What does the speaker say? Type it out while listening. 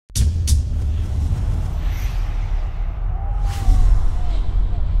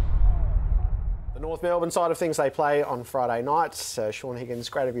North Melbourne side of things, they play on Friday night. Shaun Higgins,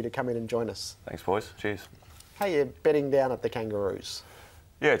 great of you to come in and join us. Thanks, boys. Cheers. How are you betting down at the Kangaroos?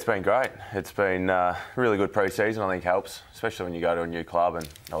 Yeah, it's been great. It's been really good pre-season, I think helps, especially when you go to a new club, and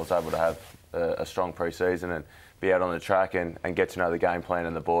I was able to have a strong pre-season and be out on the track and get to know the game plan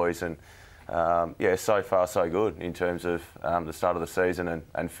and the boys. And yeah, so far so good in terms of the start of the season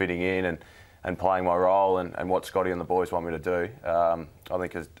and fitting in and playing my role and what Scotty and the boys want me to do. I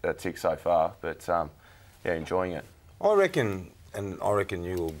think it's a tick so far, but yeah, enjoying it. I reckon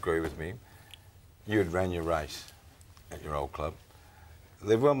you'll agree with me, you had ran your race at your old club.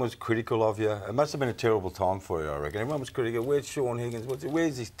 Everyone was critical of you. It must have been a terrible time for you, I reckon. Everyone was critical. Where's Shaun Higgins?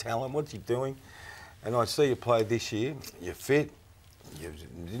 Where's his talent? What's he doing? And I see you play this year. You're fit. You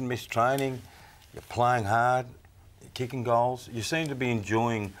didn't miss training. You're playing hard. You're kicking goals. You seem to be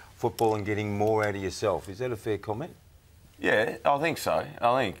enjoying football and getting more out of yourself. Is that a fair comment? Yeah, I think so.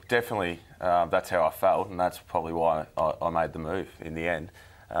 I think definitely that's how I felt, and that's probably why I made the move in the end.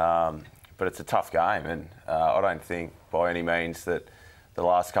 But it's a tough game, and I don't think by any means that the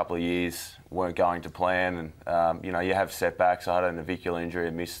last couple of years weren't going to plan. And you know, you have setbacks. I had a navicular injury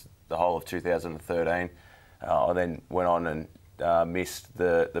and missed the whole of 2013. I then went on and missed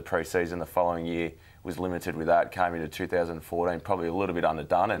the pre-season the following year. Was limited with that, came into 2014 probably a little bit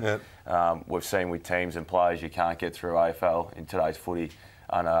underdone, and yep. We've seen with teams and players you can't get through AFL in today's footy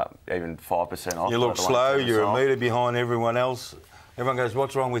under even 5% off. You look slow, you're a metre behind everyone else. Everyone goes,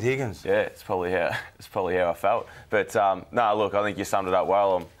 what's wrong with Higgins? Yeah, it's probably how I felt. But no, look, I think you summed it up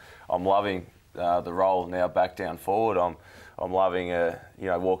well. I'm loving the role now back down forward. I'm loving you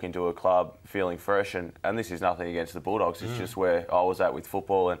know, walking to a club feeling fresh, and this is nothing against the Bulldogs. It's just where I was at with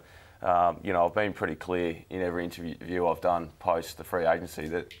football. And you know, I've been pretty clear in every interview I've done post the free agency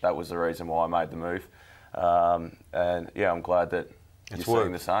that was the reason why I made the move. And yeah, I'm glad that you're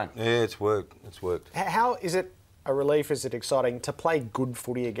seeing the same. Yeah, it's worked. It's worked. How is it a relief? Is it exciting to play good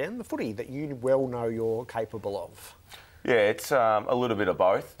footy again? The footy that you well know you're capable of. Yeah, it's a little bit of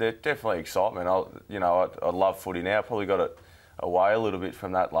both. There's definitely excitement. I love footy now. Probably got it away a little bit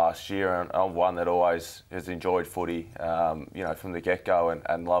from that last year, and I'm one that always has enjoyed footy, you know, from the get-go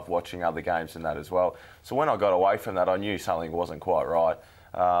and love watching other games and that as well. So when I got away from that, I knew something wasn't quite right.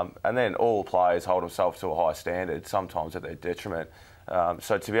 And then all players hold themselves to a high standard, sometimes at their detriment.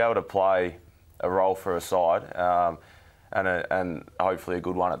 So to be able to play a role for a side, and hopefully a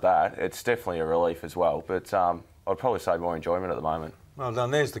good one at that, it's definitely a relief as well. But I'd probably say more enjoyment at the moment. Well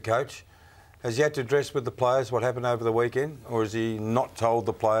done. There's the coach. Has he had to address with the players what happened over the weekend, or has he not told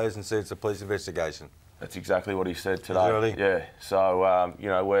the players and said it's a police investigation? That's exactly what he said today. Really? Yeah. So you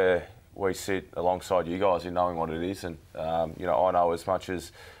know, we sit alongside you guys in knowing what it is, and you know, I know as much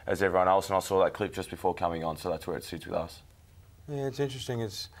as everyone else, and I saw that clip just before coming on, so that's where it sits with us. Yeah, it's interesting.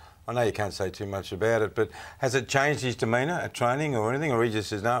 I know you can't say too much about it, but has it changed his demeanour at training or anything, or he just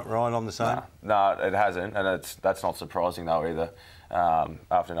says, no, Ryan, I'm the same? No, it hasn't, and that's not surprising though either.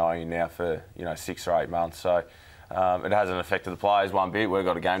 After knowing him now for 6 or 8 months, so it hasn't affected the players one bit. We've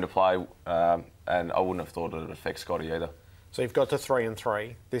got a game to play, and I wouldn't have thought it would affect Scotty either. So you've got to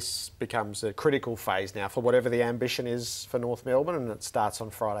 3-3. This becomes a critical phase now for whatever the ambition is for North Melbourne, and it starts on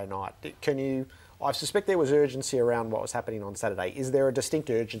Friday night. I suspect there was urgency around what was happening on Saturday. Is there a distinct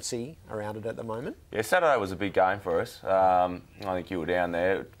urgency around it at the moment? Yeah, Saturday was a big game for us. I think you were down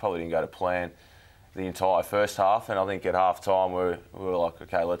there. It probably didn't go to plan the entire first half, and I think at half time we were like,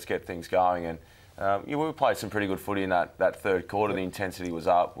 okay, let's get things going. And we played some pretty good footy in that third quarter. The intensity was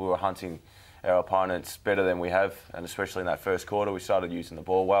up. We were hunting our opponents better than we have, and especially in that first quarter we started using the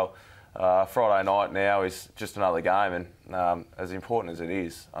ball well. Friday night now is just another game, and as important as it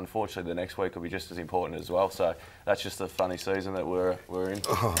is, unfortunately the next week will be just as important as well. So that's just the funny season that we're in.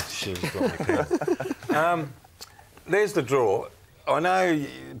 Oh, she's got me. There's the draw. I know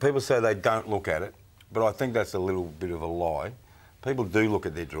people say they don't look at it, but I think that's a little bit of a lie. People do look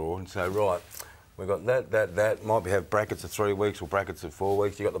at their draw and say, right, we've got that. Might have brackets of 3 weeks or brackets of 4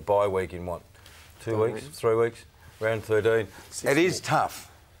 weeks. You've got the bye week in what, 2 weeks, 3 weeks, round 13. It is tough,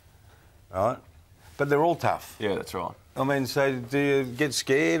 right? But they're all tough. Yeah, that's right. I mean, so do you get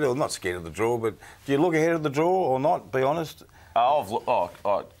scared, or not scared of the draw, but do you look ahead of the draw or not, be honest?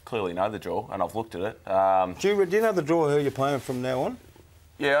 I clearly know the draw, and I've looked at it. Do you know the draw, who you're playing from now on?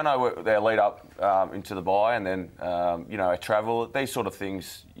 Yeah, I know their lead up into the bye, and then you know, travel. These sort of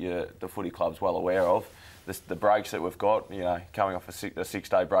things, the footy club's well aware of. The breaks that we've got, you know, coming off a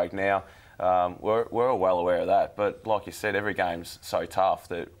 6-day break now, we're all well aware of that. But like you said, every game's so tough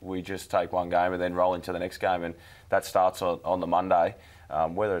that we just take one game and then roll into the next game, and that starts on the Monday.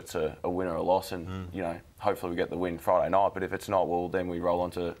 whether it's a win or a loss, and you know, hopefully we get the win Friday night. But if it's not, well, then we roll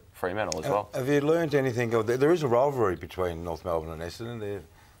on to Fremantle as well. Have you learned anything? There is a rivalry between North Melbourne and Essendon.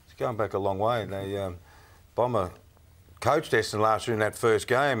 It's going back a long way. They Bomber coached Essendon last year in that first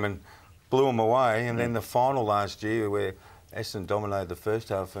game and blew them away, and then the final last year where Essendon dominated the first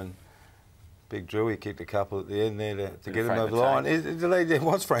half and Big Drewy kicked a couple at the end there to get him over the line.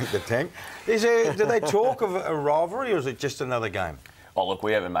 What's Frank the Tank? Do they talk of a rivalry, or is it just another game? Oh, look,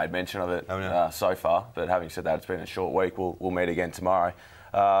 we haven't made mention of it so far, but having said that, it's been a short week. We'll meet again tomorrow.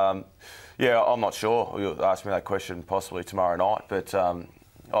 Yeah, I'm not sure. You'll ask me that question possibly tomorrow night, but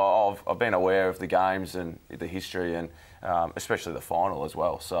I've been aware of the games and the history, and especially the final as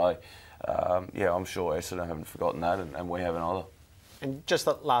well. So, yeah, I'm sure Essendon haven't forgotten that, and we haven't either. And just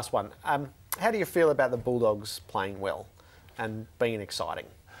the last one. How do you feel about the Bulldogs playing well and being exciting?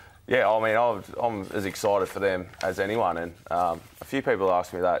 Yeah, I mean, I'm as excited for them as anyone, and a few people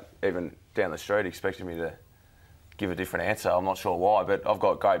ask me that even down the street, expecting me to give a different answer. I'm not sure why, but I've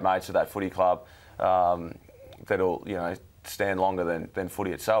got great mates at that footy club that'll, you know, stand longer than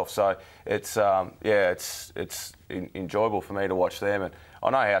footy itself. So it's yeah, it's enjoyable for me to watch them, and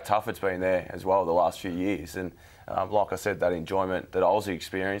I know how tough it's been there as well the last few years. And like I said, that enjoyment that I was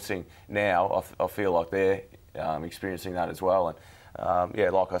experiencing now, I feel like they're experiencing that as well. And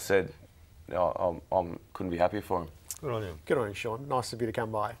yeah, like I said, I couldn't be happier for them. Good on you. Good on you, Shaun. Nice of you to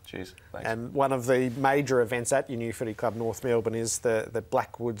come by. Cheers. Thanks. And one of the major events at your new footy club, North Melbourne, is the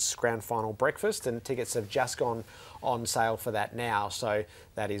Blackwoods Grand Final breakfast, and tickets have just gone on sale for that now. So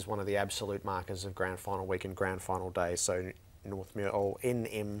that is one of the absolute markers of Grand Final week and Grand Final day. So nmfc.com.au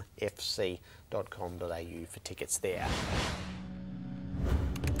for tickets there.